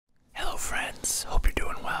guys, hope you're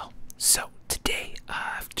doing well. So today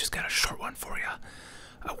I've just got a short one for you.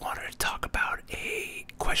 I wanted to talk about a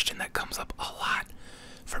question that comes up a lot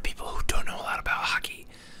for people who don't know a lot about hockey,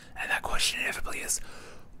 and that question inevitably is,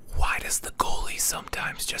 why does the goalie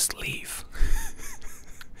sometimes just leave?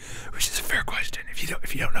 Which is a fair question. If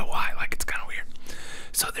you don't know why, like, it's kind of weird.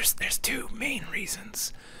 So there's two main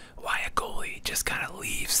reasons why a goalie just kind of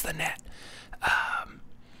leaves the net.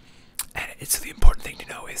 And it's the important thing to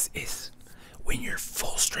know is when you're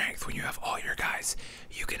full strength, when you have all your guys,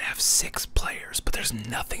 you can have 6 players, but there's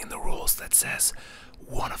nothing in the rules that says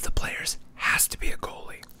one of the players has to be a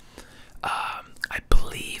goalie. I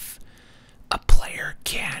believe a player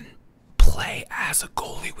can play as a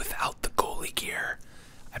goalie without the goalie gear.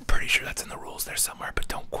 I'm pretty sure that's in the rules there somewhere, but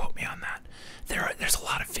don't quote me on that. There's a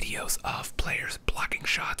lot of videos of players blocking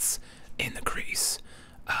shots in the crease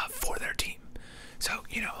for their team. So,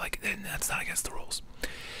 then that's not against the rules.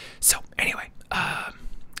 So, anyway,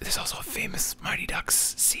 there's also a famous Mighty Ducks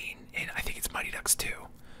scene in, I think it's Mighty Ducks 2,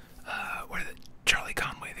 where Charlie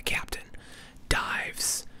Conway, the captain,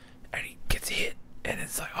 dives, and he gets hit, and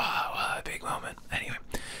it's like, oh, a big moment. Anyway,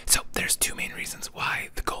 so there's 2 main reasons why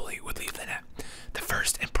the goalie would leave the net. The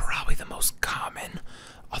first, and probably the most common,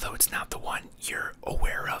 although it's not the one you're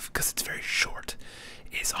aware of because it's very short,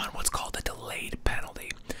 is on what's called a delayed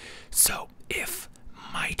penalty. So, if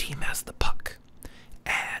my team has the puck,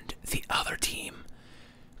 and the other team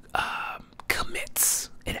commits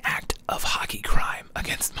an act of hockey crime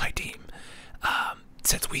against my team,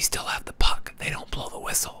 since we still have the puck, they don't blow the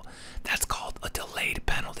whistle. That's called a delayed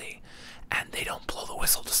penalty, and they don't blow the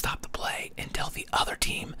whistle to stop the play until the other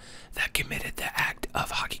team that committed the act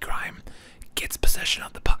of hockey crime gets possession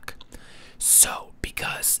of the puck. So,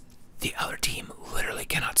 because the other team literally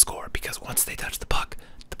cannot score, because once they touch the puck,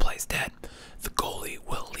 the play's dead, the goalie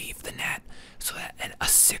will leave the net so that a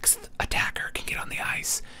 6th attacker can get on the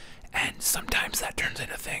ice. And sometimes that turns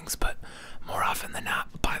into things, but more often than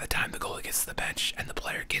not, by the time the goalie gets to the bench and the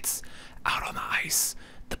player gets out on the ice,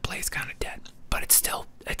 the play's kind of dead. But it's still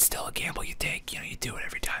a gamble you take. You do it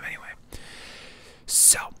every time anyway.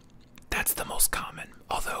 So that's the most common.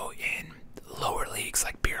 Although in lower leagues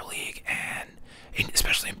like beer league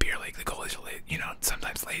especially in beer league, the goalies are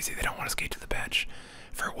sometimes lazy. They don't want to skate to the bench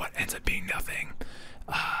for what ends up being nothing.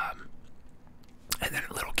 And then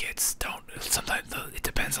little kids don't. Sometimes it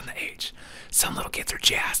depends on the age. Some little kids are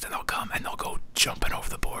jazzed and they'll come and they'll go jumping over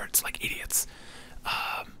the boards like idiots.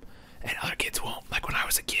 And other kids won't. Like when I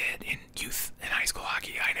was a kid in youth and high school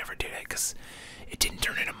hockey, I never did it because it didn't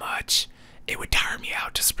turn into much. It would tire me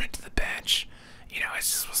out to sprint to the bench. I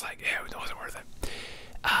just was like, yeah, it wasn't worth it.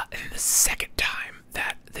 And the second time,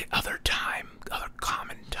 the other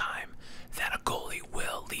common time that a goalie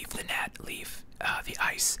will leave the net, leave the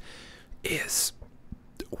ice, is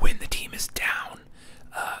when the team is down.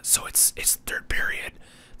 So it's third period.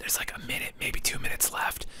 There's like a minute, maybe 2 minutes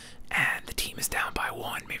left, and the team is down by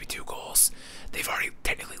 1, maybe 2 goals. They've already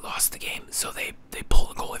technically lost the game, so they pull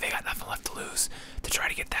the goalie. They got nothing left to lose to try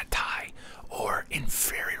to get that tie. Or in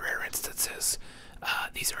very rare instances,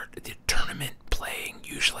 these are the tournament playing,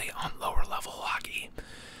 usually on lower level hockey.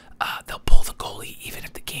 They'll pull the goalie even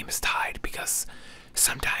if the game is tied, because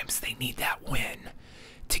sometimes they need that win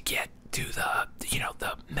to get to the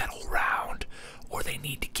medal round, or they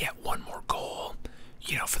need to get one more goal,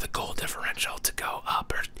 for the goal differential to go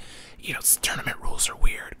up. Or tournament rules are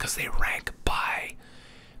weird because they rank by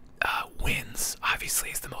wins, obviously,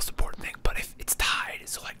 is the most important thing. But if it's tied,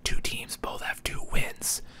 so like 2 teams both have 2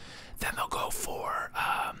 wins, then they'll go for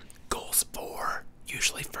goals for,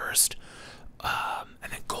 usually first,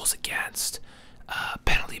 and then goals against.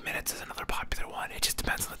 Penalty minutes is another popular one. It just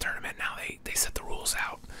depends on the tournament and how they set the rules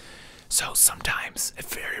out. So sometimes,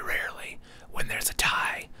 very rarely, when there's a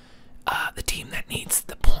tie, the team that needs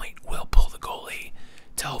the point will pull the goalie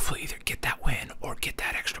to hopefully either get that win or get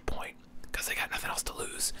that extra point, because they got nothing else to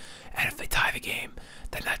lose. And if they tie the game,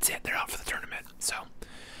 then that's it. They're out for the tournament. So,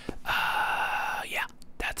 yeah,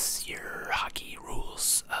 that's your hockey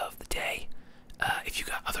rules of the day. If you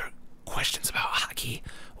got other questions about hockey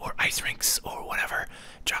or ice rinks or whatever,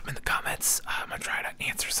 drop them in the comments. I'm gonna try to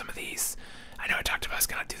answer some of these. I know I talked about I was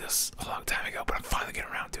gonna do this a long time ago, but I'm finally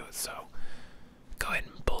getting around to it, so go ahead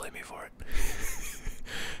and bully me for it.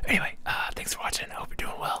 Anyway, thanks for watching. I hope you're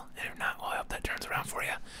doing well, and if not, well, I hope that turns around for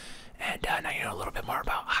you. And now you know a little bit more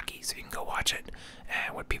about hockey, so you can go watch it.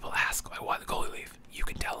 And when people ask, like, why the goalie leave, you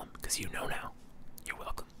can tell them, because you know now. You're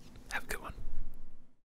welcome. Have a good one.